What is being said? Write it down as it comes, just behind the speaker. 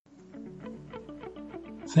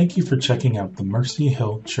Thank you for checking out the Mercy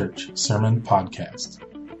Hill Church Sermon Podcast.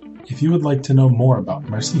 If you would like to know more about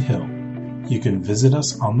Mercy Hill, you can visit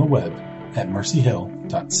us on the web at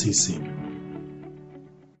mercyhill.cc.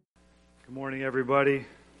 Good morning, everybody.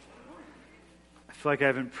 I feel like I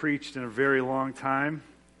haven't preached in a very long time.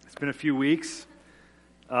 It's been a few weeks.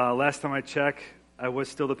 Last time I checked, I was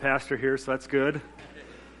still the pastor here, so that's good.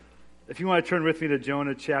 If you want to turn with me to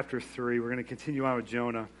Jonah chapter 3, we're going to continue on with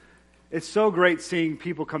Jonah. It's so great seeing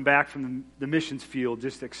people come back from the missions field,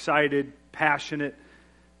 just excited, passionate,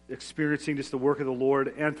 experiencing just the work of the Lord.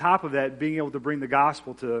 And on top of that, being able to bring the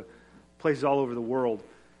gospel to places all over the world.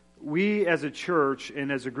 We as a church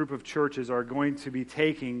and as a group of churches are going to be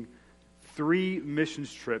taking 3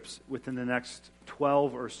 missions trips within the next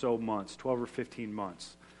 12 or so months, 12 or 15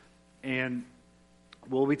 months. And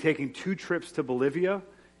we'll be taking 2 trips to Bolivia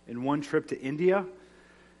and 1 trip to India.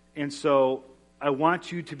 And so I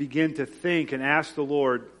want you to begin to think and ask the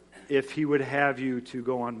Lord if He would have you to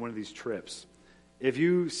go on one of these trips. If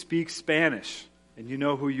you speak Spanish and you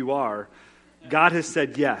know who you are, God has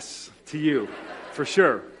said yes to you, for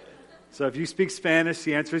sure. So if you speak Spanish,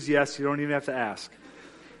 the answer is yes. You don't even have to ask.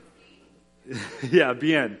 Yeah,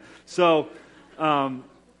 bien. So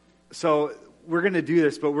we're going to do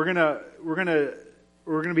this, but we're going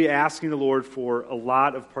to be asking the Lord for a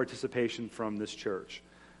lot of participation from this church.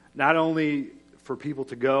 Not only for people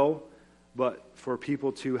to go, but for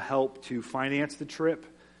people to help to finance the trip,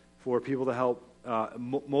 for people to help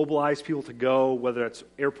mobilize people to go, whether it's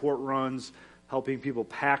airport runs, helping people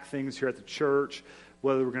pack things here at the church,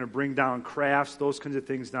 whether we're going to bring down crafts, those kinds of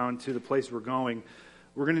things down to the place we're going.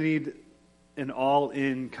 We're going to need an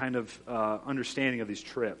all-in kind of understanding of these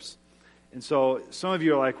trips. And so some of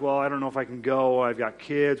you are like, well, I don't know if I can go. I've got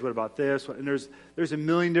kids. What about this? And there's a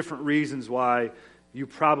million different reasons why you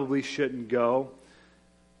probably shouldn't go.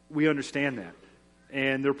 We understand that.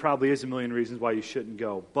 And there probably is a million reasons why you shouldn't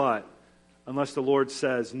go. But unless the Lord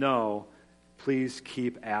says no, please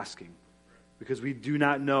keep asking. Because we do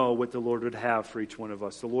not know what the Lord would have for each one of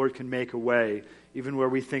us. The Lord can make a way, even where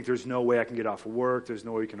we think there's no way I can get off of work, there's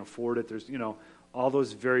no way we can afford it, there's, all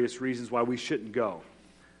those various reasons why we shouldn't go.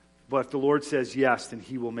 But if the Lord says yes, then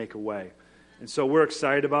He will make a way. And so we're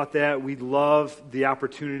excited about that. We love the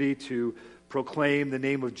opportunity to proclaim the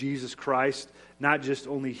name of Jesus Christ, not just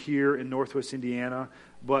only here in Northwest Indiana,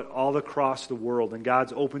 but all across the world. And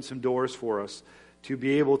God's opened some doors for us to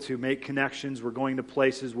be able to make connections. We're going to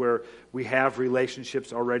places where we have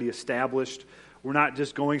relationships already established. We're not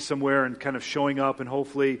just going somewhere and kind of showing up and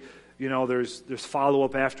hopefully, there's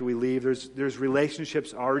follow-up after we leave. There's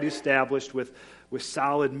relationships already established with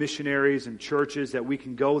solid missionaries and churches that we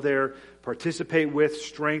can go there, participate with,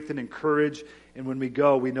 strengthen, encourage. And when we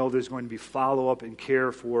go, we know there's going to be follow-up and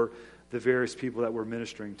care for the various people that we're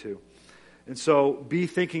ministering to. And so be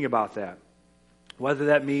thinking about that. Whether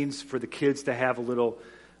that means for the kids to have a little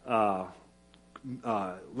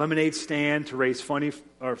lemonade stand to raise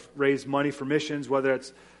money for missions, whether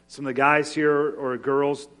it's some of the guys here or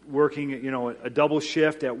girls working, a double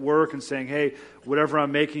shift at work and saying, hey, whatever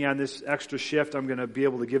I'm making on this extra shift, I'm going to be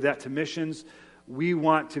able to give that to missions. We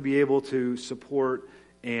want to be able to support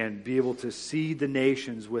and be able to seed the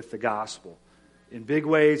nations with the gospel in big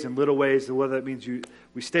ways and little ways, whether that means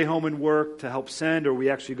we stay home and work to help send or we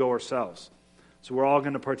actually go ourselves. So we're all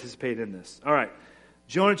going to participate in this. All right,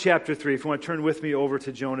 Jonah chapter 3. If you want to turn with me over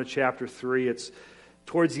to Jonah chapter 3, it's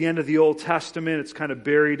towards the end of the Old Testament. It's kind of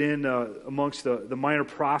buried in amongst the minor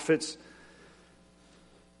prophets.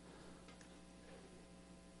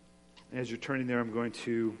 As you're turning there, I'm going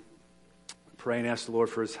to pray and ask the Lord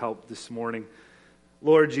for His help this morning.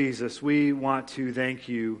 Lord Jesus, we want to thank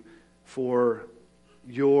You for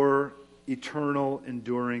Your eternal,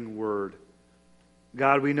 enduring Word.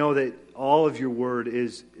 God, we know that all of Your Word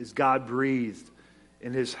is God-breathed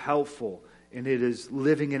and is helpful, and it is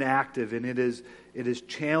living and active, and it is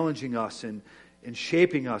challenging us and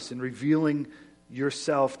shaping us and revealing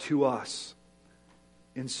Yourself to us.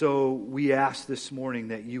 And so we ask this morning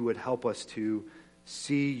that You would help us to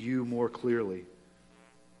see You more clearly.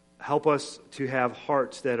 Help us to have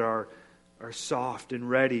hearts that are soft and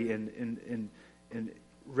ready and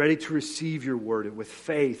ready to receive Your Word with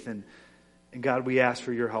faith. And God, we ask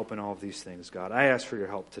for Your help in all of these things, God. I ask for Your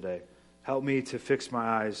help today. Help me to fix my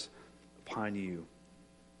eyes upon You.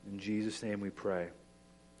 In Jesus' name we pray.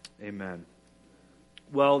 Amen.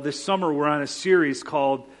 Well, this summer we're on a series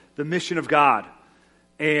called The Mission of God.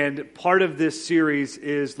 And part of this series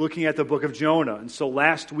is looking at the book of Jonah. And so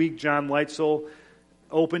last week, John Leitzel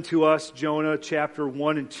opened to us Jonah chapter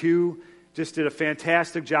 1 and 2. Just did a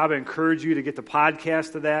fantastic job. I encourage you to get the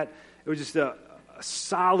podcast of that. It was just a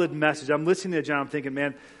solid message. I'm listening to John, I'm thinking,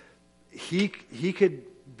 man, he could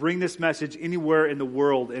bring this message anywhere in the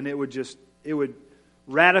world, and it would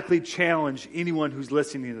radically challenge anyone who's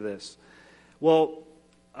listening to this. Well,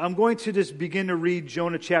 I'm going to just begin to read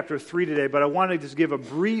Jonah chapter 3 today, but I want to just give a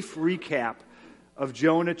brief recap of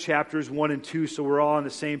Jonah chapters 1 and 2 so we're all on the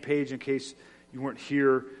same page in case you weren't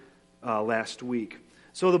here last week.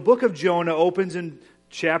 So the book of Jonah opens in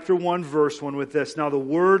chapter 1, verse 1 with this. Now the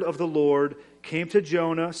word of the Lord came to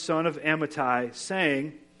Jonah, son of Amittai,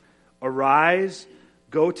 saying, Arise,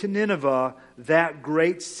 go to Nineveh, that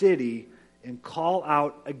great city, and call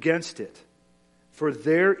out against it, for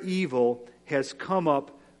their evil has come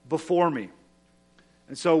up before me.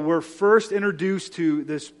 And so we're first introduced to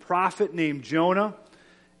this prophet named Jonah,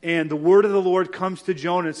 and the word of the Lord comes to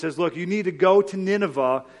Jonah and says, look, you need to go to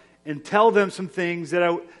Nineveh and tell them some things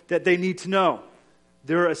that they need to know.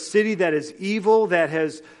 They're a city that is evil,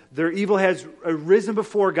 their evil has arisen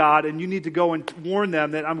before God, and you need to go and warn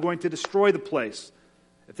them that I'm going to destroy the place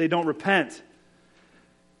if they don't repent.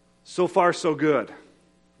 So far, so good.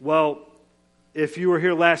 Well, if you were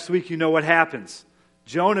here last week, you know what happens.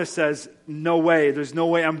 Jonah says, no way, there's no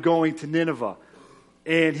way I'm going to Nineveh.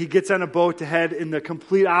 And he gets on a boat to head in the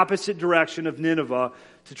complete opposite direction of Nineveh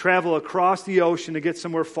to travel across the ocean to get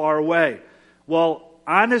somewhere far away. Well,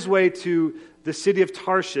 on his way to the city of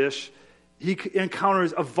Tarshish, he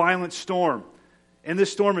encounters a violent storm. And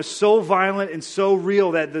this storm is so violent and so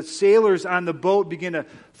real that the sailors on the boat begin to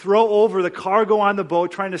throw over the cargo on the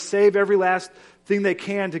boat, trying to save every last thing they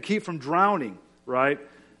can to keep from drowning, right?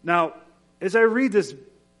 Now, as I read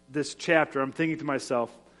this chapter, I'm thinking to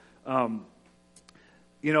myself,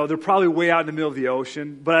 they're probably way out in the middle of the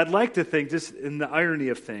ocean, but I'd like to think, just in the irony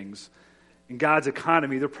of things, in God's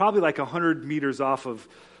economy, they're probably like 100 meters off of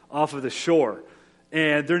the shore.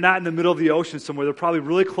 And they're not in the middle of the ocean somewhere. They're probably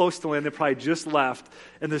really close to land. They probably just left.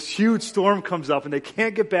 And this huge storm comes up, and they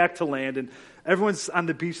can't get back to land. And everyone's on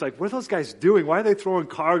the beach like, what are those guys doing? Why are they throwing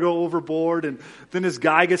cargo overboard? And then this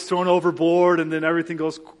guy gets thrown overboard, and then everything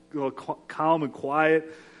goes calm and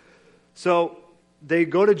quiet. So they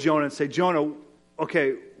go to Jonah and say, Jonah,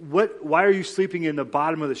 okay, why are you sleeping in the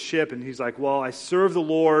bottom of the ship? And he's like, well, I serve the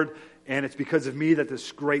Lord, and it's because of me that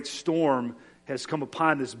this great storm has come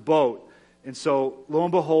upon this boat. And so, lo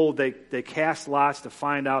and behold, they cast lots to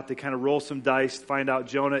find out. They kind of roll some dice to find out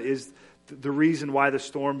Jonah is the reason why the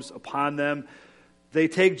storm's upon them. They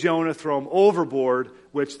take Jonah, throw him overboard,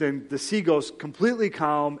 which then the sea goes completely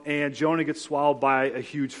calm, and Jonah gets swallowed by a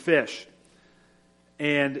huge fish.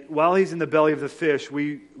 And while he's in the belly of the fish,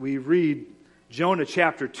 we read Jonah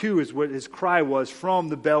chapter 2 is what his cry was from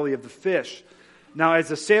the belly of the fish. Now, as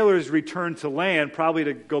the sailors return to land, probably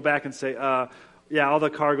to go back and say, yeah, all the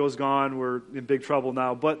cargo's gone, we're in big trouble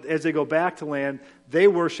now. But as they go back to land, they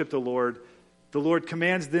worship the Lord. The Lord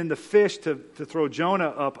commands then the fish to throw Jonah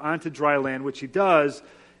up onto dry land, which he does.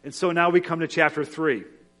 And so now we come to chapter 3.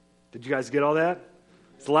 Did you guys get all that?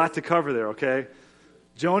 It's a lot to cover there, okay?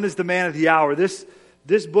 Jonah's the man of the hour. This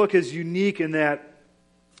book is unique in that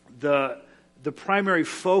the primary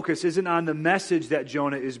focus isn't on the message that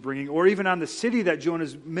Jonah is bringing or even on the city that Jonah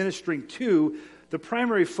is ministering to. The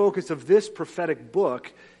primary focus of this prophetic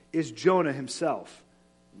book is Jonah himself,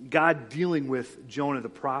 God dealing with Jonah the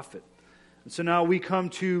prophet. And so now we come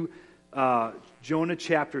to Jonah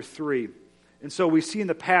chapter 3. And so we see in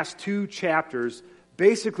the past 2 chapters,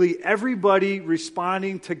 basically everybody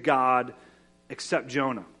responding to God except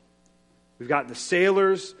Jonah. We've got the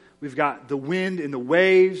sailors, we've got the wind and the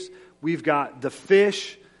waves, we've got the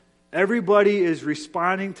fish. Everybody is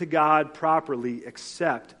responding to God properly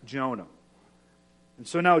except Jonah. And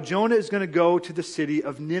so now Jonah is going to go to the city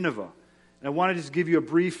of Nineveh. And I want to just give you a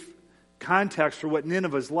brief context for what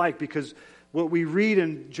Nineveh is like, because what we read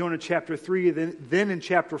in Jonah chapter 3, then in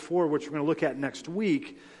chapter 4, which we're going to look at next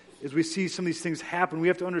week, is we see some of these things happen. We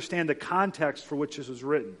have to understand the context for which this was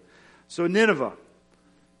written. So Nineveh,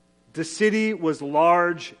 the city was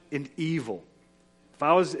large and evil. If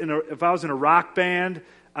I was in a rock band,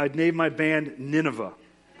 I'd name my band Nineveh,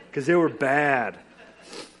 because they were bad.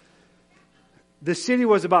 The city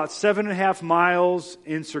was about 7.5 miles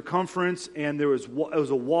in circumference, and it was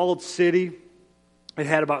a walled city. It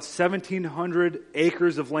had about 1,700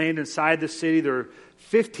 acres of land inside the city. There were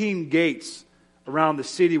 15 gates around the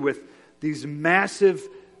city with these massive,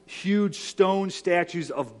 huge stone statues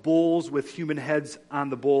of bulls with human heads on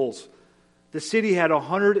the bulls. The city had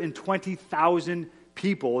 120,000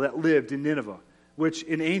 people that lived in Nineveh, which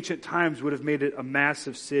in ancient times would have made it a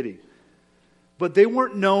massive city. But they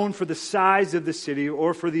weren't known for the size of the city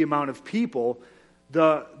or for the amount of people.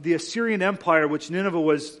 the Assyrian Empire, which Nineveh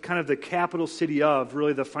was kind of the capital city of,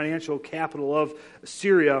 really the financial capital of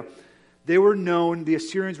Assyria, the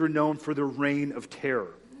Assyrians were known for their reign of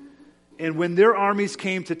terror. And when their armies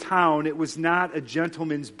came to town, it was not a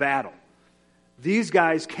gentleman's battle. These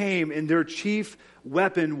guys came, and their chief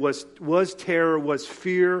weapon was terror, was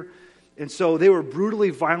fear. And so they were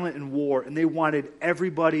brutally violent in war, and they wanted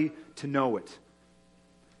everybody to know it.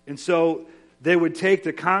 And so they would take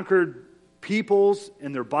the conquered peoples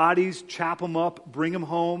and their bodies, chop them up, bring them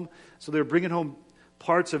home. So they were bringing home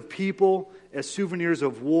parts of people as souvenirs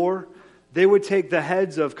of war. They would take the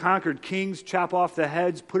heads of conquered kings, chop off the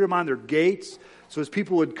heads, put them on their gates. So as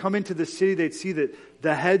people would come into the city, they'd see that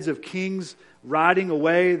the heads of kings rotting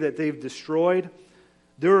away that they've destroyed.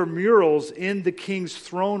 There are murals in the king's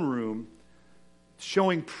throne room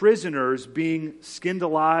showing prisoners being skinned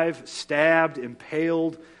alive, stabbed,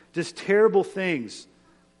 impaled, just terrible things.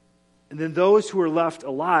 And then those who were left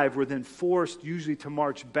alive were then forced usually to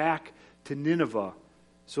march back to Nineveh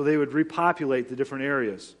so they would repopulate the different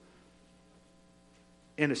areas.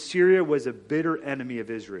 And Assyria was a bitter enemy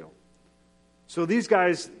of Israel. So these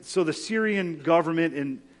guys, the Syrian government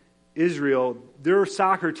in Israel, their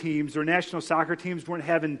soccer teams, their national soccer teams weren't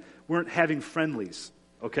having friendlies,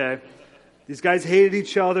 okay? These guys hated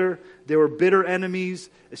each other. They were bitter enemies.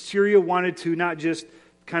 Assyria wanted to not just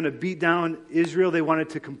kind of beat down Israel. They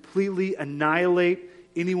wanted to completely annihilate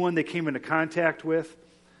anyone they came into contact with.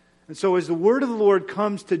 And so as the word of the Lord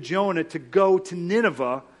comes to Jonah to go to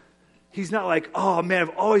Nineveh, he's not like, oh man,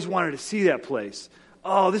 I've always wanted to see that place.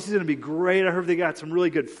 Oh, this is going to be great. I heard they got some really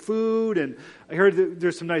good food, and I heard that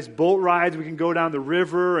there's some nice boat rides. We can go down the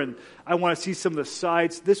river, and I want to see some of the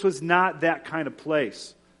sights. This was not that kind of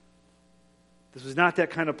place. This was not that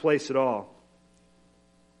kind of place at all.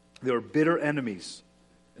 They were bitter enemies.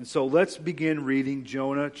 And so let's begin reading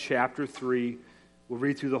Jonah chapter 3. We'll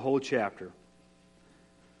read through the whole chapter.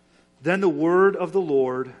 Then the word of the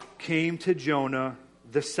Lord came to Jonah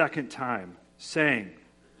the second time, saying,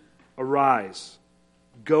 Arise,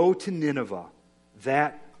 go to Nineveh,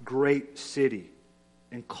 that great city,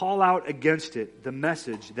 and call out against it the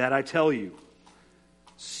message that I tell you.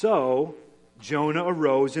 So Jonah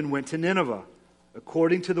arose and went to Nineveh,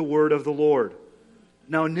 according to the word of the Lord.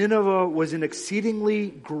 Now Nineveh was an exceedingly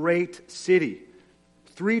great city,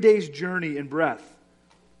 3 days' journey in breadth.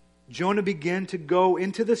 Jonah began to go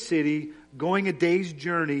into the city, going a day's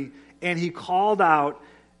journey, and he called out,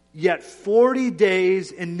 Yet 40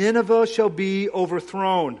 days, and Nineveh shall be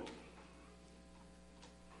overthrown.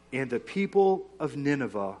 And the people of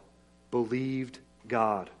Nineveh believed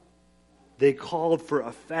God. They called for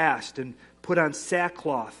a fast and put on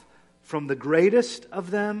sackcloth, from the greatest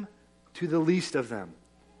of them to the least of them.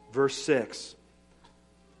 Verse 6.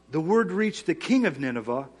 The word reached the king of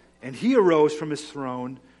Nineveh, and he arose from his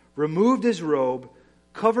throne, removed his robe,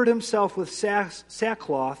 covered himself with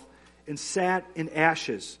sackcloth, and sat in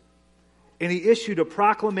ashes. And he issued a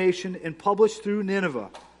proclamation and published through Nineveh,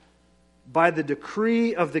 by the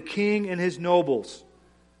decree of the king and his nobles,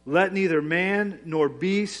 let neither man nor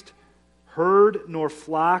beast, herd nor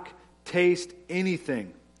flock taste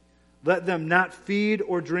anything. Let them not feed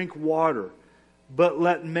or drink water, but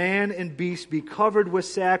let man and beast be covered with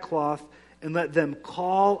sackcloth, and let them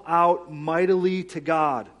call out mightily to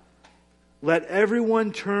God. Let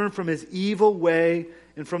everyone turn from his evil way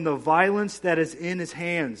and from the violence that is in his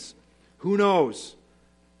hands. Who knows?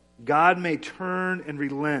 God may turn and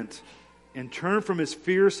relent and turn from his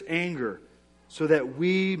fierce anger so that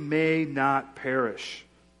we may not perish.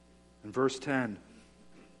 In verse 10,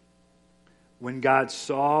 when God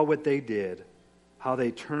saw what they did, how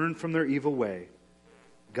they turned from their evil way,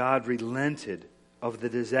 God relented of the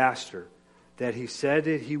disaster that he said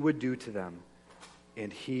that he would do to them,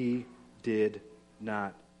 and he did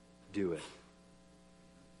not do it.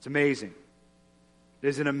 It's amazing.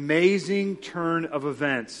 There's an amazing turn of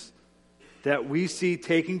events that we see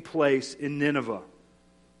taking place in Nineveh.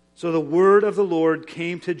 So the word of the Lord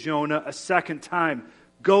came to Jonah a second time.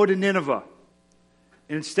 Go to Nineveh.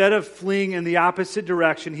 Instead of fleeing in the opposite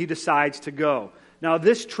direction, he decides to go. Now,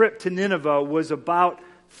 this trip to Nineveh was about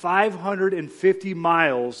 550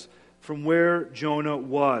 miles from where Jonah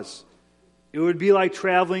was. It would be like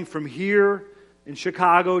traveling from here in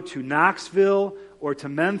Chicago to Knoxville or to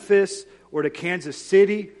Memphis or to Kansas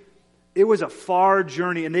City. It was a far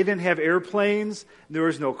journey, and they didn't have airplanes. There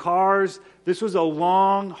was no cars. This was a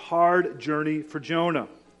long, hard journey for Jonah.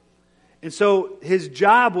 And so his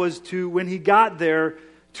job was to, when he got there,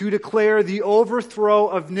 to declare the overthrow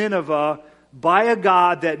of Nineveh by a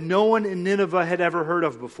God that no one in Nineveh had ever heard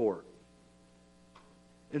of before.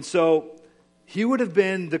 And so he would have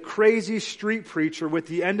been the crazy street preacher with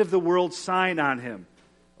the end of the world sign on him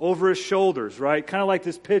over his shoulders, right? Kind of like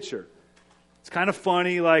this picture. It's kind of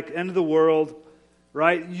funny, like end of the world,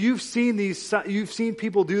 right? You've seen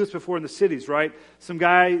people do this before in the cities, right? Some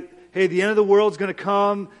guy, hey, the end of the world's going to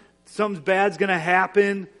come, something bad's going to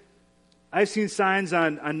happen. I've seen signs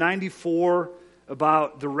on 94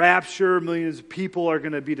 about the rapture, millions of people are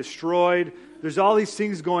going to be destroyed. There's all these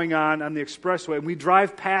things going on the expressway, and we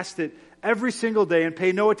drive past it every single day and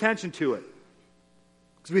pay no attention to it.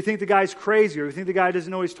 Because we think the guy's crazy, or we think the guy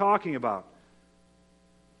doesn't know what he's talking about.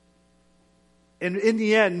 And in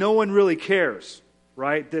the end, no one really cares,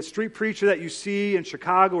 right? The street preacher that you see in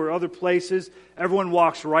Chicago or other places, everyone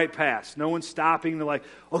walks right past. No one's stopping. They're like,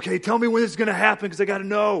 okay, tell me when this is going to happen because I got to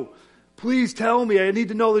know. Please tell me. I need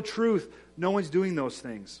to know the truth. No one's doing those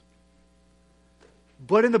things.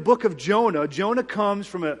 But in the book of Jonah, Jonah comes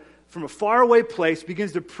from a faraway place,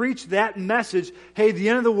 begins to preach that message. Hey, the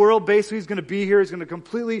end of the world basically is going to be here. He's going to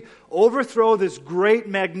completely overthrow this great,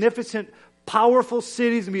 magnificent, powerful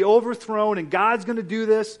city. He's going to be overthrown, and God's going to do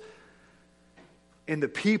this. And the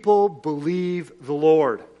people believe the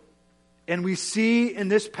Lord. And we see in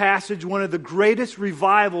this passage one of the greatest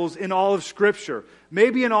revivals in all of Scripture,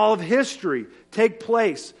 maybe in all of history, take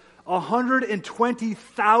place.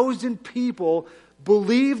 120,000 people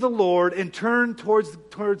believe the Lord and turn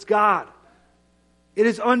towards God. It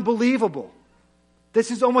is unbelievable.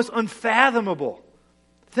 This is almost unfathomable.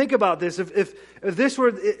 Think about this. If this were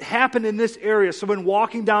it happened in this area, someone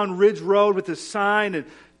walking down Ridge Road with a sign and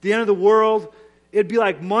the end of the world, it'd be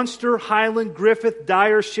like Munster, Highland, Griffith,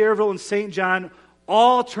 Dyer, Cherville, and St. John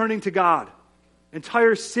all turning to God.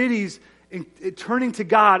 Entire cities turning to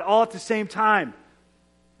God all at the same time.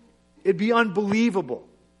 It'd be unbelievable.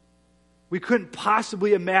 We couldn't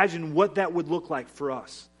possibly imagine what that would look like for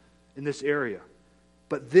us in this area.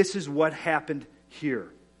 But this is what happened here.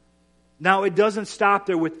 Now, it doesn't stop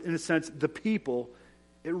there with, in a sense, the people.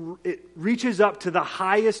 It reaches up to the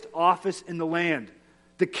highest office in the land.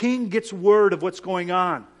 The king gets word of what's going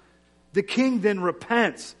on. The king then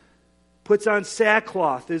repents, puts on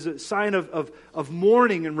sackcloth as a sign of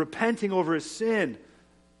mourning and repenting over his sin,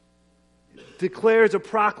 declares a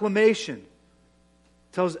proclamation,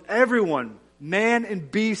 tells everyone, man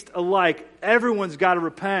and beast alike, everyone's got to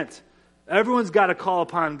repent. Everyone's got to call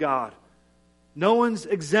upon God. No one's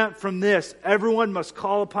exempt from this. Everyone must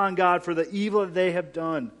call upon God for the evil that they have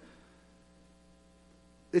done.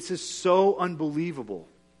 This is so unbelievable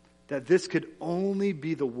that this could only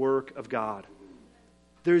be the work of God.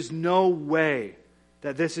 There's no way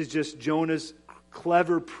that this is just Jonah's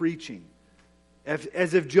clever preaching.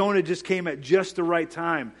 As if Jonah just came at just the right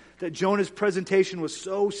time. That Jonah's presentation was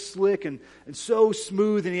so slick and so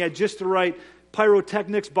smooth, and he had just the right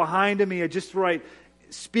pyrotechnics behind him. He had just the right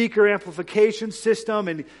speaker amplification system,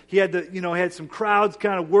 and he had had some crowds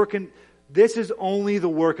kind of working. This is only the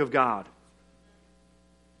work of God.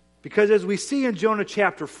 Because as we see in Jonah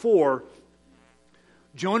chapter 4,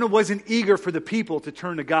 Jonah wasn't eager for the people to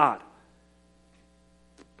turn to God.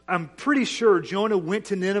 I'm pretty sure Jonah went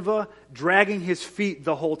to Nineveh dragging his feet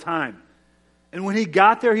the whole time. And when he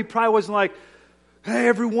got there, he probably wasn't like, hey,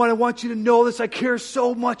 everyone, I want you to know this. I care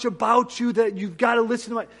so much about you that you've got to listen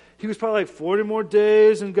to my... He was probably like, 40 more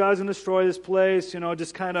days and God's going to destroy this place.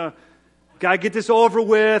 Just kind of, got to get this over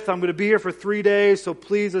with. I'm going to be here for 3 days, so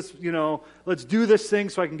please, let's do this thing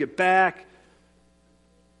so I can get back.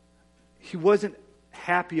 He wasn't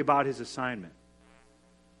happy about his assignment.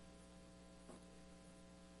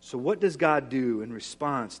 So what does God do in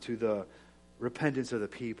response to the repentance of the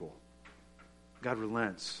people? God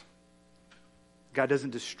relents. God doesn't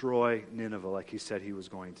destroy Nineveh like he said he was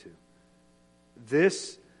going to.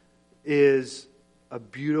 This is a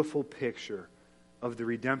beautiful picture of the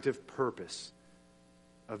redemptive purpose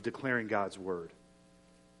of declaring God's word.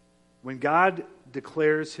 When God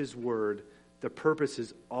declares his word, the purpose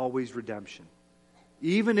is always redemption.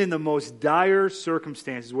 Even in the most dire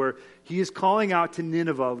circumstances where he is calling out to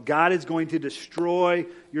Nineveh, God is going to destroy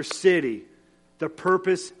your city, the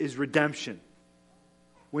purpose is redemption.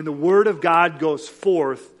 When the word of God goes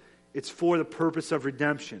forth, it's for the purpose of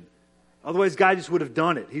redemption. Otherwise, God just would have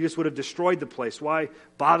done it. He just would have destroyed the place. Why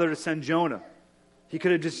bother to send Jonah? He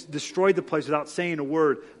could have just destroyed the place without saying a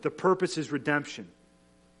word. The purpose is redemption.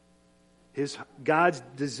 God's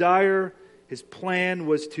desire, his plan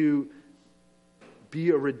was to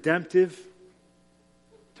be a redemptive,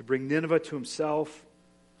 to bring Nineveh to himself.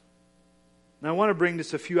 Now I want to bring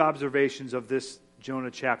just a few observations of this Jonah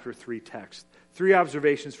chapter 3 text. 3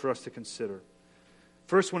 observations for us to consider.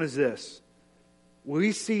 First one is this.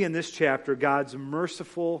 We see in this chapter God's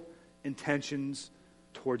merciful intentions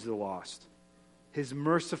towards the lost. His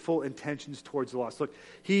merciful intentions towards the lost. Look,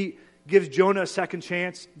 He gives Jonah a second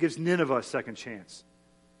chance, gives Nineveh a second chance.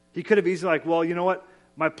 He could have easily like, well, you know what?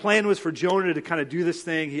 My plan was for Jonah to kind of do this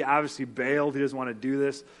thing. He obviously bailed. He doesn't want to do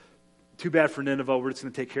this. Too bad for Nineveh. We're just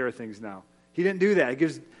going to take care of things now. He didn't do that. He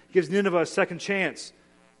gives Nineveh a second chance.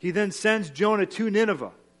 He then sends Jonah to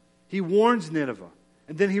Nineveh. He warns Nineveh.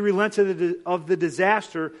 And then he relents of the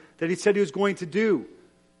disaster that he said he was going to do.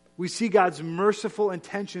 We see God's merciful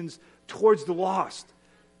intentions towards the lost.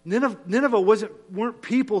 Nineveh weren't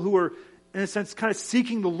people who were, in a sense, kind of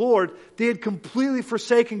seeking the Lord. They had completely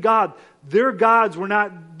forsaken God. Their gods were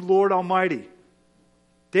not Lord Almighty.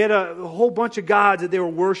 They had a whole bunch of gods that they were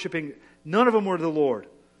worshiping. None of them were the Lord.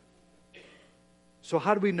 So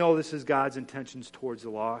how do we know this is God's intentions towards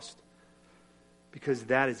the lost? Because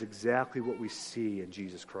that is exactly what we see in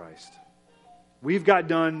Jesus Christ. We've got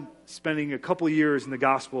done spending a couple years in the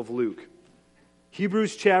Gospel of Luke.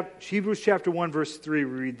 Hebrews chapter 1, verse 3,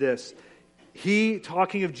 we read this. He,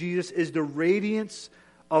 talking of Jesus, is the radiance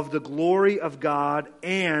of the glory of God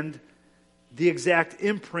and the exact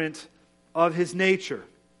imprint of His nature.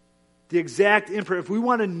 The exact imprint. If we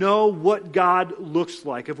want to know what God looks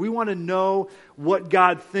like, if we want to know what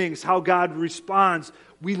God thinks, how God responds,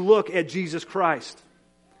 we look at Jesus Christ.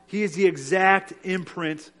 He is the exact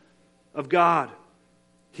imprint of God.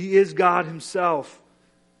 He is God Himself.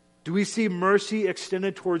 Do we see mercy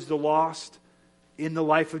extended towards the lost in the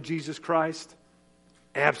life of Jesus Christ?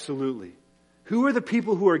 Absolutely. Who are the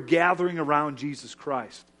people who are gathering around Jesus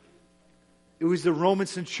Christ? It was the Roman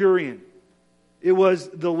centurion. It was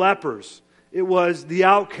the lepers. It was the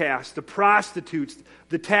outcasts, the prostitutes,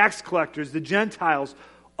 the tax collectors, the Gentiles.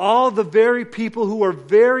 All the very people who are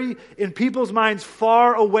very, in people's minds,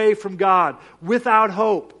 far away from God, without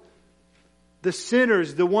hope. The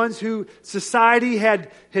sinners, the ones who society had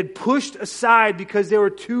pushed aside because they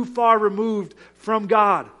were too far removed from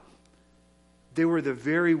God. They were the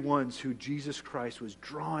very ones who Jesus Christ was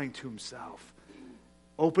drawing to Himself,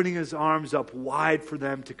 opening His arms up wide for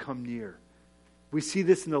them to come near. We see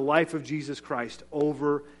this in the life of Jesus Christ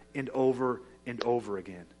over and over and over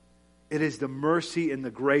again. It is the mercy and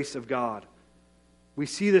the grace of God. We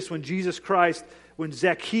see this when when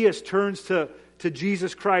Zacchaeus turns to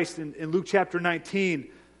Jesus Christ in Luke chapter 19.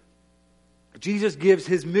 Jesus gives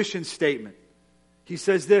His mission statement. He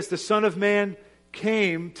says this, the Son of Man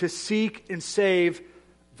came to seek and save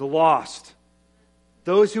the lost.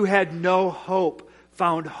 Those who had no hope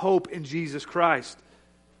found hope in Jesus Christ.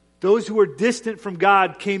 Those who were distant from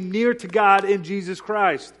God came near to God in Jesus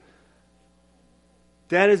Christ.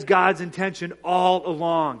 That is God's intention all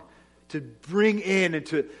along, to bring in and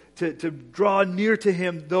to draw near to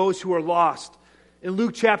Him those who are lost. In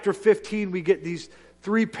Luke chapter 15, we get these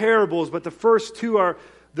three parables, but the first two are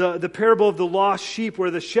the parable of the lost sheep,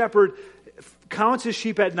 where the shepherd counts his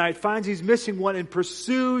sheep at night, finds he's missing one, and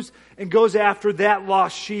pursues and goes after that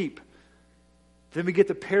lost sheep. Then we get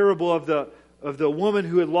the parable of the woman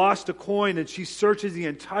who had lost a coin, and she searches the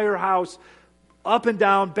entire house up and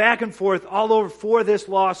down, back and forth, all over for this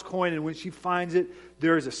lost coin. And when she finds it,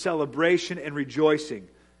 there is a celebration and rejoicing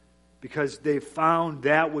because they found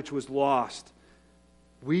that which was lost.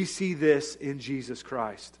 We see this in Jesus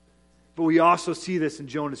Christ. But we also see this in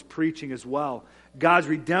Jonah's preaching as well. God's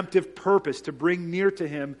redemptive purpose to bring near to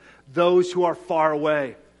Him those who are far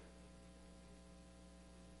away.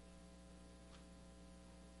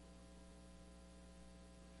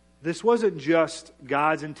 This wasn't just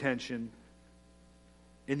God's intention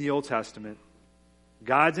in the Old Testament,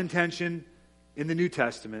 God's intention in the New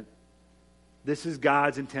Testament. This is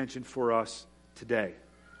God's intention for us today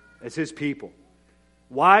as His people.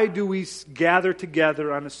 Why do we gather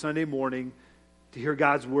together on a Sunday morning to hear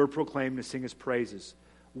God's word proclaimed and to sing His praises?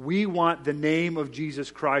 We want the name of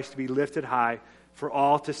Jesus Christ to be lifted high for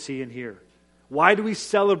all to see and hear. Why do we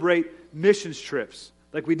celebrate missions trips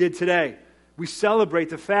like we did today? We celebrate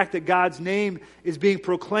the fact that God's name is being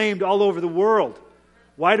proclaimed all over the world.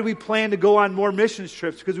 Why do we plan to go on more missions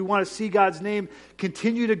trips? Because we want to see God's name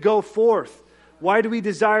continue to go forth. Why do we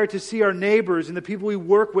desire to see our neighbors and the people we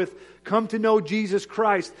work with come to know Jesus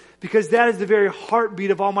Christ? Because that is the very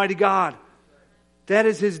heartbeat of Almighty God. That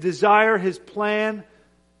is His desire, His plan.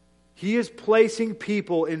 He is placing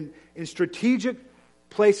people in strategic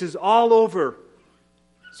places all over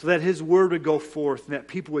so that His word would go forth and that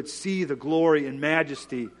people would see the glory and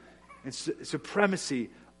majesty and supremacy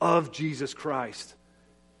of Jesus Christ.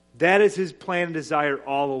 That is His plan and desire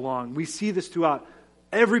all along. We see this throughout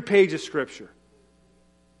every page of Scripture.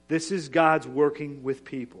 This is God's working with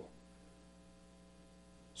people.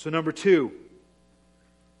 So number 2,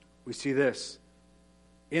 we see this.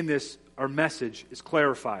 In this, our message is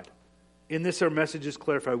clarified. In this, our message is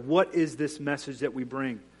clarified. What is this message that we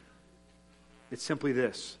bring? It's simply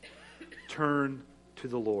this. Turn to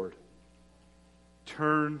the Lord.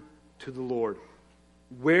 Turn to the Lord.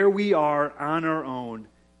 Where we are on our own,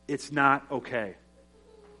 it's not okay.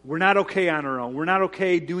 We're not okay on our own. We're not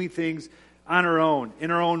okay doing things on our own,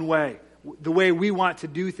 in our own way, the way we want to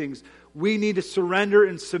do things. We need to surrender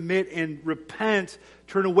and submit and repent,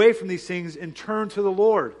 turn away from these things and turn to the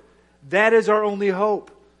Lord. That is our only hope.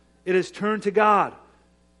 It is turn to God.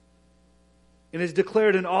 And is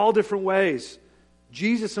declared in all different ways.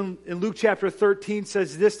 Jesus in Luke chapter 13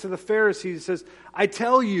 says this to the Pharisees. He says, I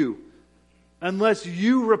tell you, unless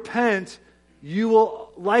you repent, you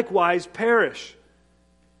will likewise perish.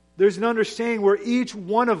 There's an understanding where each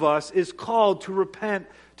one of us is called to repent,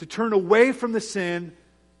 to turn away from the sin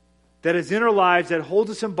that is in our lives, that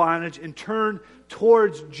holds us in bondage, and turn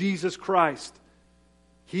towards Jesus Christ.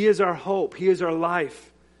 He is our hope. He is our life.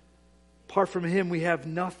 Apart from Him, we have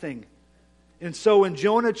nothing. And so in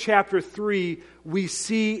Jonah chapter 3, we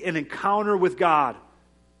see an encounter with God.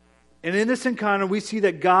 And in this encounter, we see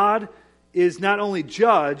that God is not only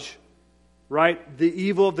judge, right? The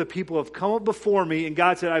evil of the people have come up before me, and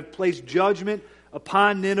God said, I've placed judgment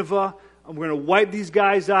upon Nineveh. I'm going to wipe these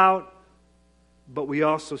guys out. But we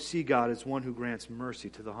also see God as one who grants mercy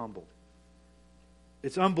to the humble.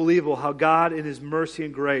 It's unbelievable how God, in His mercy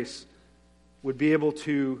and grace, would be able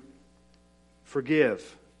to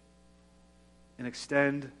forgive and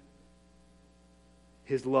extend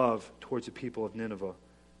His love towards the people of Nineveh.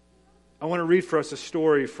 I want to read for us a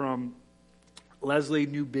story from Leslie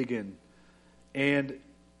Newbigin. And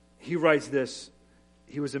he writes this.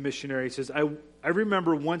 He was a missionary. He says, I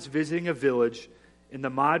remember once visiting a village in the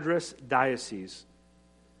Madras diocese.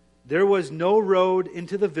 There was no road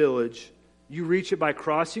into the village. You reach it by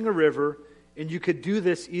crossing a river, and you could do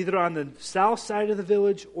this either on the south side of the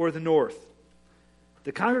village or the north.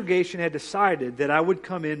 The congregation had decided that I would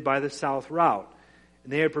come in by the south route,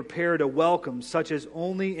 and they had prepared a welcome such as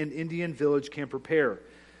only an Indian village can prepare.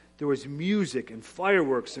 There was music and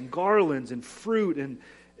fireworks and garlands and fruit and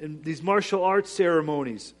these martial arts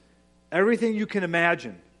ceremonies. Everything you can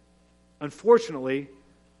imagine. Unfortunately,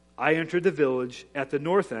 I entered the village at the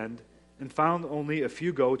north end and found only a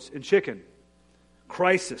few goats and chicken.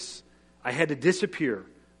 Crisis. I had to disappear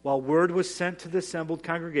while word was sent to the assembled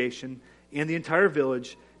congregation, and the entire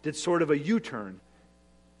village did sort of a U-turn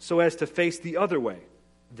so as to face the other way.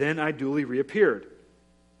 Then I duly reappeared.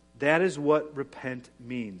 That is what repent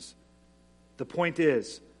means. The point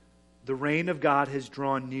is, the reign of God has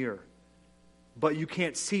drawn near, but you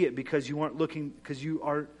can't see it because you are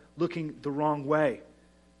looking the wrong way.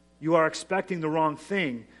 You are expecting the wrong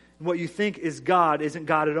thing, and what you think is God isn't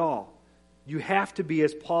God at all. You have to be,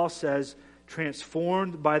 as Paul says,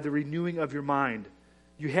 transformed by the renewing of your mind.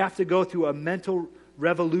 You have to go through a mental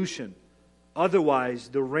revolution. Otherwise,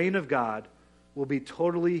 the reign of God will be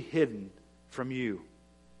totally hidden from you.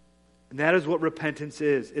 And that is what repentance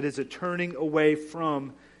is. It is a turning away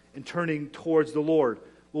from and turning towards the Lord.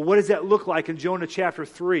 Well, what does that look like in Jonah chapter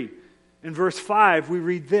 3? In verse 5, we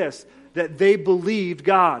read this, that they believed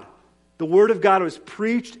God. The word of God was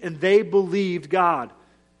preached and they believed God.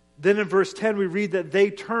 Then in verse 10, we read that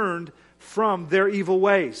they turned from their evil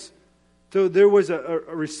ways. So there was a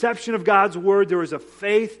reception of God's word. There was a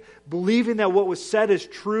faith, believing that what was said is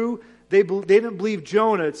true. They didn't believe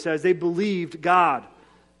Jonah, it says. They believed God.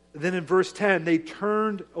 Then in verse 10, they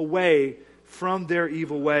turned away from their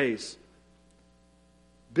evil ways.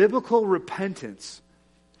 Biblical repentance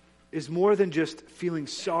is more than just feeling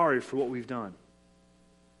sorry for what we've done.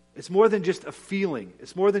 It's more than just a feeling.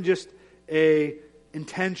 It's more than just an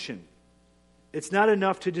intention. It's not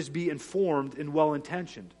enough to just be informed and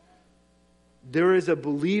well-intentioned. There is a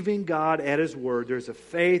believing God at His word. There's a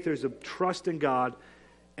faith. There's a trust in God.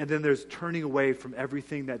 And then there's turning away from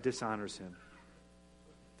everything that dishonors Him.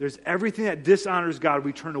 There's everything that dishonors God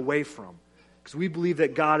we turn away from because we believe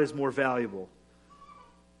that God is more valuable.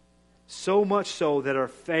 So much so that our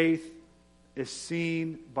faith is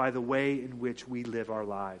seen by the way in which we live our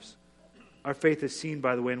lives. Our faith is seen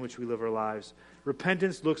by the way in which we live our lives.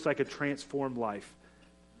 Repentance looks like a transformed life,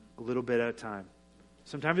 a little bit at a time.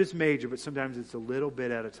 Sometimes it's major, but sometimes it's a little bit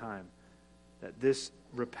at a time. That this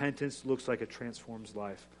repentance looks like a transformed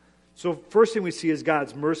life. So first thing we see is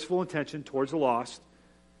God's merciful intention towards the lost.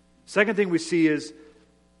 Second thing we see is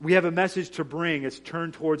we have a message to bring. It's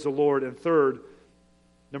turned towards the Lord. And third,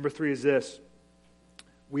 number 3 is this.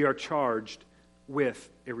 We are charged with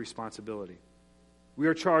a responsibility. We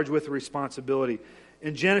are charged with a responsibility.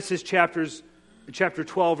 In Genesis chapter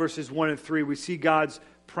 12, verses 1 and 3, we see God's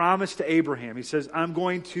promise to Abraham. He says, I'm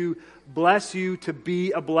going to bless you to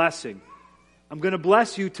be a blessing. I'm going to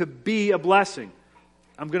bless you to be a blessing.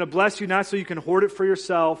 I'm going to bless you not so you can hoard it for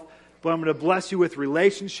yourself, but I'm going to bless you with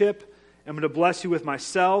relationship. I'm going to bless you with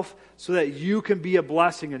myself so that you can be a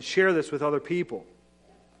blessing and share this with other people.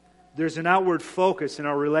 There's an outward focus in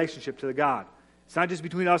our relationship to God. It's not just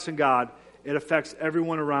between us and God. It affects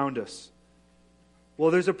everyone around us.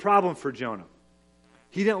 Well, there's a problem for Jonah.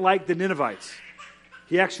 He didn't like the Ninevites.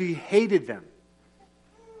 He actually hated them.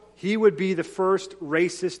 He would be the first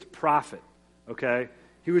racist prophet, okay?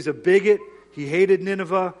 He was a bigot. He hated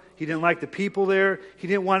Nineveh. He didn't like the people there. He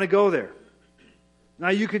didn't want to go there. Now,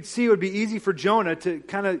 you could see it would be easy for Jonah to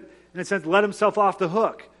kind of, in a sense, let himself off the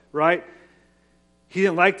hook, right? He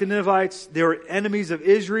didn't like the Ninevites. They were enemies of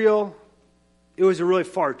Israel. It was a really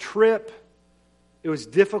far trip. It was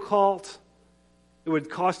difficult. It would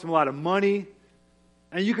cost him a lot of money.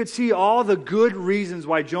 And you could see all the good reasons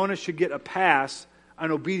why Jonah should get a pass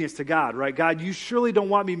on obedience to God, right? God, you surely don't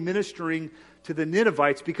want me ministering to the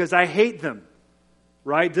Ninevites because I hate them,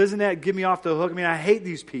 right? Doesn't that get me off the hook? I mean, I hate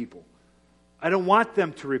these people. I don't want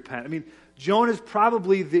them to repent. I mean, Jonah is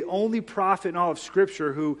probably the only prophet in all of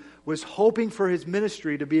Scripture who was hoping for his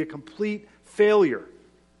ministry to be a complete failure.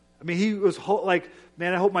 I mean, he was like,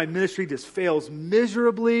 man, I hope my ministry just fails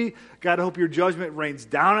miserably. God, I hope your judgment rains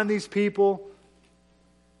down on these people.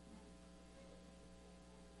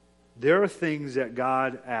 There are things that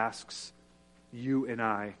God asks you and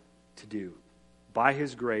I to do by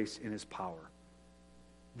His grace and His power.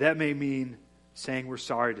 That may mean saying we're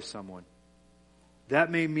sorry to someone. That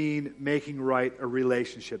may mean making right a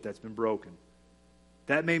relationship that's been broken.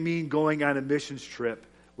 That may mean going on a missions trip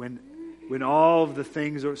when all of the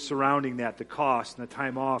things are surrounding that, the cost and the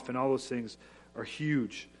time off and all those things are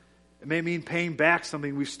huge. It may mean paying back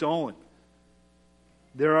something we've stolen.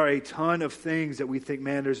 There are a ton of things that we think,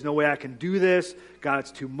 man, there's no way I can do this. God,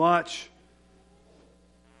 it's too much.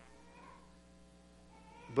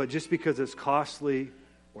 But just because it's costly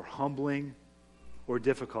or humbling or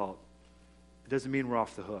difficult, it doesn't mean we're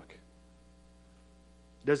off the hook.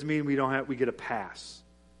 It doesn't mean we get a pass.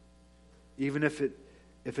 Even if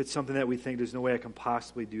it's something that we think there's no way I can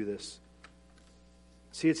possibly do this.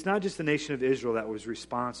 See, it's not just the nation of Israel that was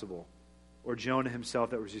responsible, or Jonah himself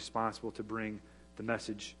that was responsible to bring the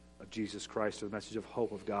message of Jesus Christ, or the message of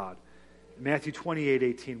hope of God. In Matthew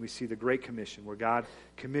 28:18, we see the Great Commission, where God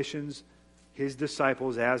commissions His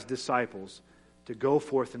disciples as disciples to go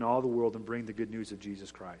forth in all the world and bring the good news of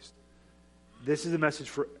Jesus Christ. This is a message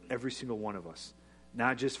for every single one of us,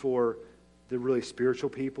 not just for the really spiritual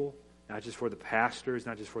people, not just for the pastors,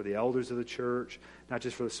 not just for the elders of the church, not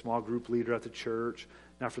just for the small group leader at the church,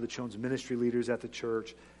 not for the children's ministry leaders at the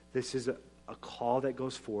church. This is a call that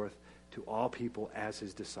goes forth to all people as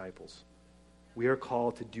His disciples. We are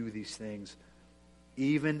called to do these things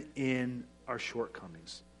even in our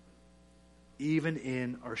shortcomings. Even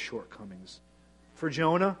in our shortcomings. For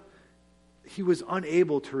Jonah, he was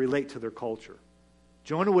unable to relate to their culture.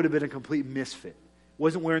 Jonah would have been a complete misfit.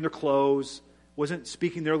 Wasn't wearing their clothes, wasn't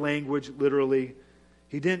speaking their language literally.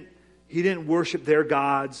 He didn't worship their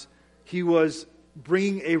gods. He was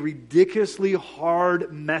bringing a ridiculously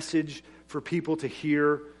hard message for people to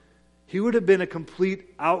hear. He would have been a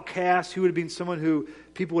complete outcast. He would have been someone who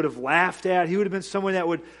people would have laughed at. He would have been someone that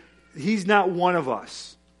he's not one of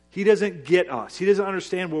us. He doesn't get us. He doesn't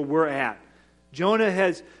understand where we're at.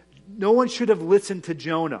 No one should have listened to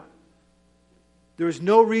Jonah. There's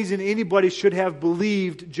no reason anybody should have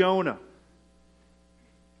believed Jonah.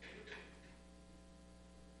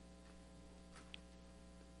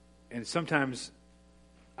 And sometimes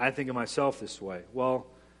I think of myself this way. Well,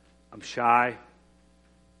 I'm shy.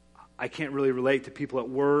 I can't really relate to people at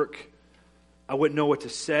work. I wouldn't know what to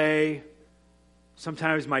say.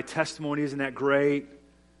 Sometimes my testimony isn't that great.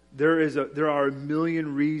 There are a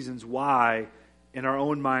million reasons why in our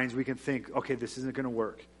own minds we can think, okay, this isn't going to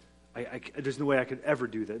work. There's no way I could ever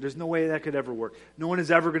do that. There's no way that could ever work. No one is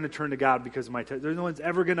ever going to turn to God because of my testimony. No one's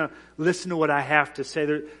ever going to listen to what I have to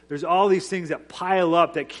say. There's all these things that pile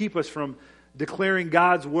up that keep us from declaring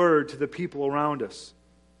God's word to the people around us.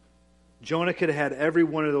 Jonah could have had every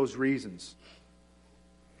one of those reasons.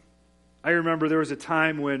 I remember there was a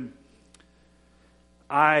time when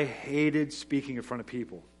I hated speaking in front of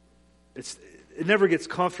people. It never gets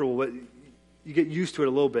comfortable, but you get used to it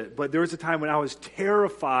a little bit. But there was a time when I was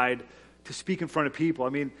terrified to speak in front of people. I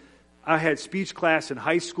mean, I had speech class in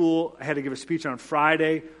high school. I had to give a speech on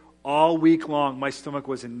Friday. All week long, my stomach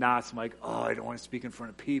was in knots. I'm like, I don't want to speak in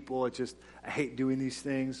front of people. I hate doing these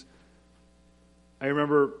things. I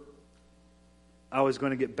remember I was going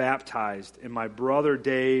to get baptized, and my brother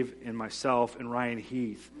Dave and myself and Ryan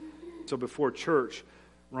Heath. So before church,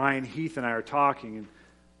 Ryan Heath and I are talking, and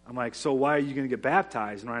I'm like, so why are you going to get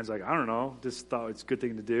baptized? And Ryan's like, I don't know. Just thought it's a good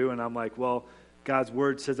thing to do. And I'm like, well, God's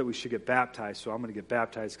word says that we should get baptized, so I'm going to get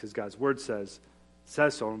baptized because God's word says so.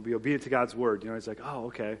 I'm going to be obedient to God's word. He's like, oh,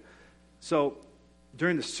 okay. So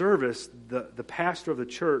during the service, the pastor of the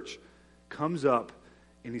church comes up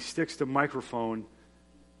and he sticks the microphone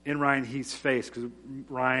in Ryan Heath's face, because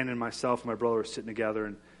Ryan and myself and my brother were sitting together,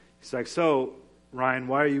 and he's like, so Ryan,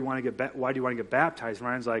 why do you want to get baptized? And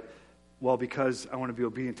Ryan's like, well, because I want to be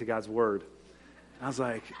obedient to God's word. And I was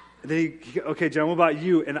like, and then okay, John, what about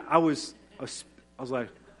you? And I was like,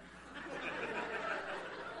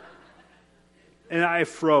 and I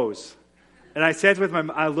froze. And I sat with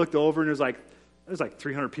I looked over, and there's like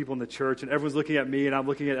 300 people in the church, and everyone's looking at me, and I'm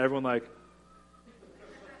looking at everyone like,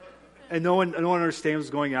 and no one understands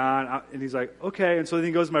what's going on. And he's like, okay. And so then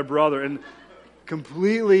he goes to my brother, and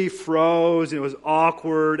completely froze, and it was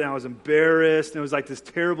awkward, and I was embarrassed, and it was like this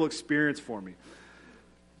terrible experience for me.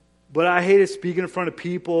 But I hated speaking in front of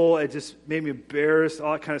people. It just made me embarrassed,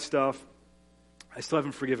 all that kind of stuff. I still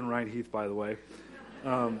haven't forgiven Ryan Heath, by the way.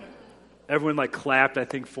 Everyone like clapped, I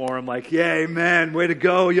think, for him, like, yeah, amen, way to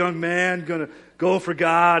go, young man, gonna go for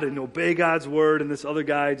God and obey God's word. And this other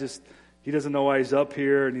guy he doesn't know why he's up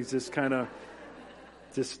here, and he's just kind of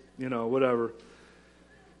whatever.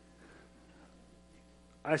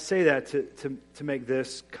 I say that to make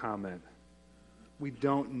this comment. We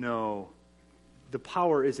don't know. The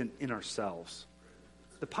power isn't in ourselves.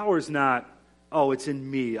 The power is not, oh, it's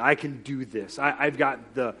in me. I can do this. I've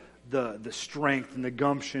got the strength and the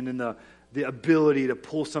gumption and the ability to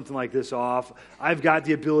pull something like this off. I've got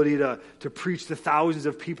the ability to preach to thousands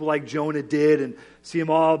of people like Jonah did and see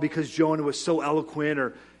them all because Jonah was so eloquent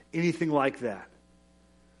or anything like that.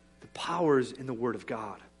 The power is in the Word of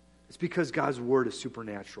God. It's because God's Word is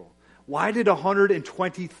supernatural. Why did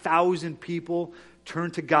 120,000 people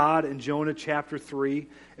turn to God in Jonah chapter 3?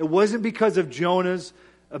 It wasn't because of Jonah's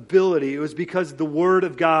ability. It was because the Word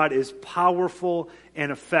of God is powerful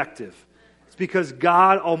and effective. It's because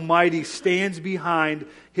God Almighty stands behind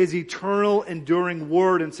His eternal, enduring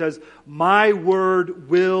Word and says, my Word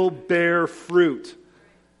will bear fruit.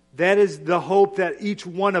 That is the hope that each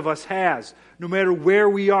one of us has. No matter where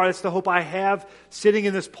we are, that's the hope I have sitting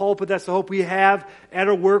in this pulpit. That's the hope we have at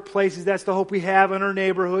our workplaces. That's the hope we have in our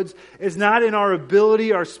neighborhoods. It's not in our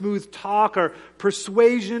ability, our smooth talk, our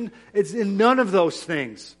persuasion. It's in none of those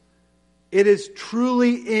things. It is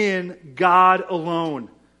truly in God alone.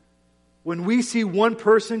 When we see one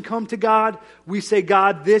person come to God, we say,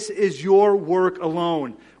 God, this is your work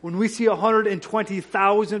alone. When we see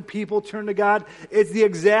 120,000 people turn to God, it's the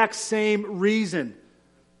exact same reason.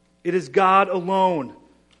 It is God alone.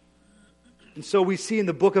 And so we see in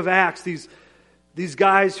the book of Acts these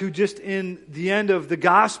guys who just in the end of the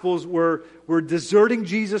Gospels were deserting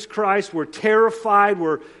Jesus Christ, were terrified,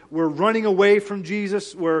 were running away from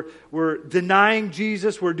Jesus, were denying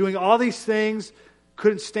Jesus, were doing all these things,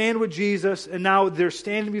 couldn't stand with Jesus, and now they're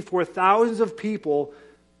standing before thousands of people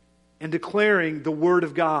and declaring the Word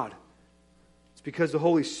of God. It's because the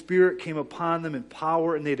Holy Spirit came upon them in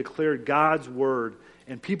power, and they declared God's Word.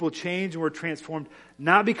 And people changed and were transformed,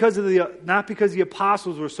 not because the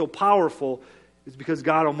apostles were so powerful, it's because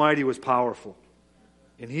God Almighty was powerful.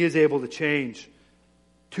 And He is able to change.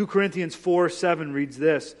 2 Corinthians 4:7 reads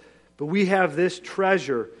this, but we have this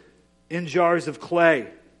treasure in jars of clay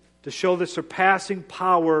to show the surpassing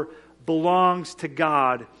power belongs to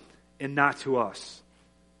God and not to us.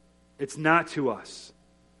 It's not to us.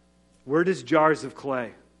 We're just jars of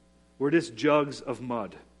clay. We're just jugs of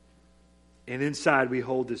mud. And inside we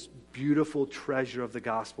hold this beautiful treasure of the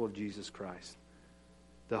gospel of Jesus Christ,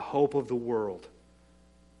 the hope of the world.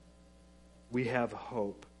 We have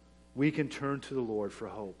hope. We can turn to the Lord for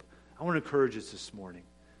hope. I want to encourage us this morning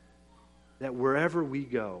that wherever we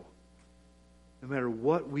go, no matter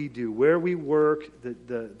what we do, where we work,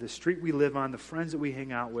 the street we live on, the friends that we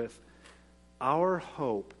hang out with, our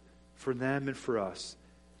hope for them and for us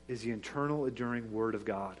is the eternal, enduring Word of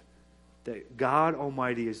God. That God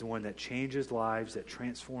Almighty is the one that changes lives, that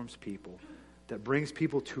transforms people, that brings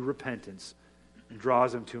people to repentance and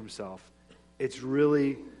draws them to Himself. It's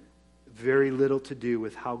really very little to do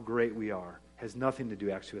with how great we are. It has nothing to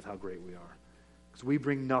do actually with how great we are. Because we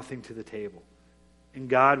bring nothing to the table. And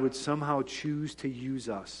God would somehow choose to use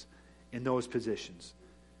us in those positions.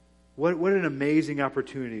 What an amazing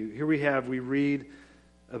opportunity. Here we read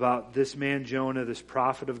about this man Jonah, this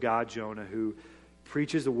prophet of God Jonah, who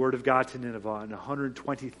preaches the word of God to Nineveh, and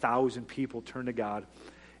 120,000 people turn to God.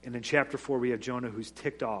 And in chapter 4 we have Jonah who's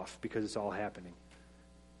ticked off because it's all happening.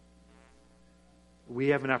 We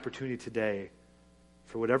have an opportunity today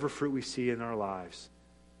for whatever fruit we see in our lives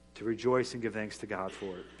to rejoice and give thanks to God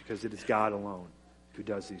for it, because it is God alone who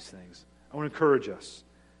does these things. I want to encourage us.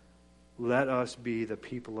 Let us be the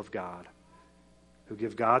people of God who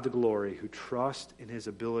give God the glory, who trust in His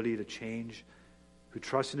ability to change, who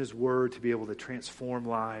trust in His Word to be able to transform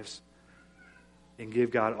lives, and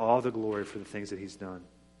give God all the glory for the things that He's done.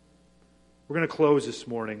 We're going to close this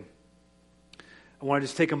morning. I want to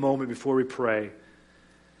just take a moment before we pray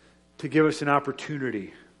to give us an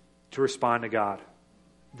opportunity to respond to God.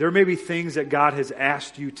 There may be things that God has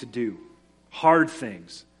asked you to do, hard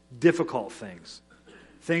things, difficult things,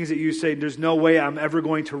 things that you say, there's no way I'm ever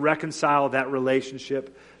going to reconcile that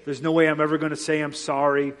relationship. There's no way I'm ever going to say I'm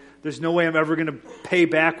sorry. There's no way I'm ever going to pay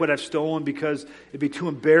back what I've stolen because it'd be too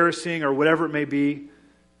embarrassing or whatever it may be.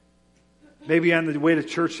 Maybe on the way to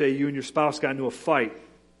church today, you and your spouse got into a fight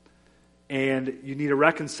and you need to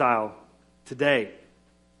reconcile today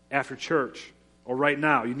after church or right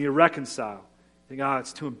now. You need to reconcile. You think,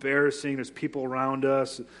 it's too embarrassing. There's people around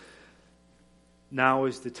us. Now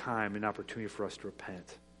is the time and opportunity for us to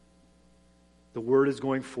repent. The word is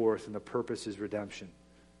going forth and the purpose is redemption.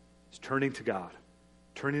 It's turning to God,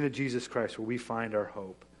 turning to Jesus Christ where we find our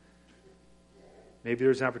hope. Maybe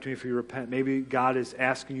there's an opportunity for you to repent. Maybe God is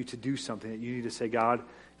asking you to do something that you need to say, God,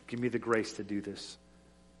 give me the grace to do this.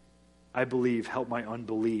 I believe, help my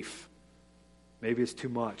unbelief. Maybe it's too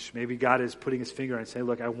much. Maybe God is putting His finger on and saying,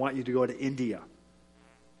 look, I want you to go to India.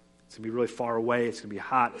 It's going to be really far away. It's going to be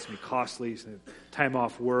hot. It's going to be costly. It's going to have time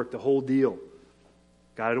off work, the whole deal.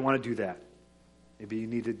 God, I don't want to do that. Maybe you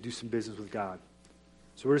need to do some business with God.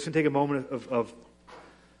 So we're just going to take a moment of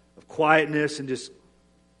quietness and just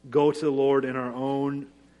go to the Lord in our own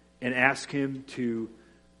and ask Him to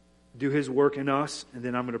do His work in us. And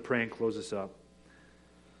then I'm going to pray and close this up.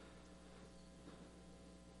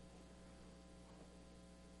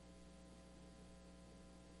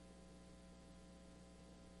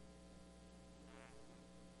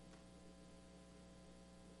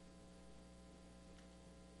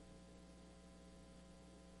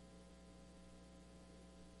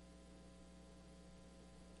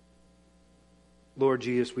 Lord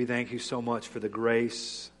Jesus, we thank you so much for the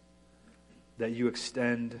grace that you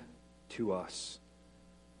extend to us.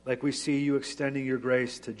 Like we see you extending your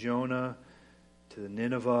grace to Jonah, to the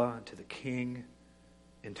Nineveh, to the king,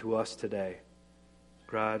 and to us today.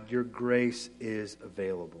 God, your grace is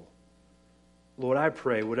available. Lord, I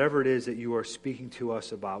pray, whatever it is that you are speaking to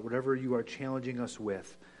us about, whatever you are challenging us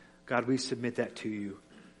with, God, we submit that to you.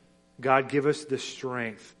 God, give us the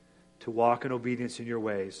strength to walk in obedience in your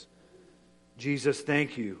ways. Jesus,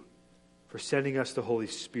 thank you for sending us the Holy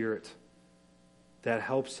Spirit that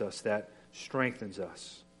helps us, that strengthens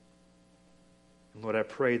us. And Lord, I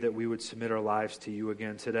pray that we would submit our lives to you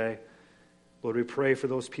again today. Lord, we pray for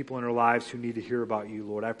those people in our lives who need to hear about you,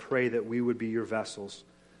 Lord. I pray that we would be your vessels.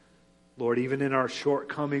 Lord, even in our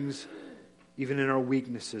shortcomings, even in our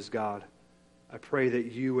weaknesses, God, I pray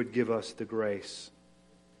that you would give us the grace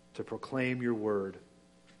to proclaim your word.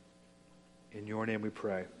 In your name we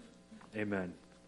pray. Amen.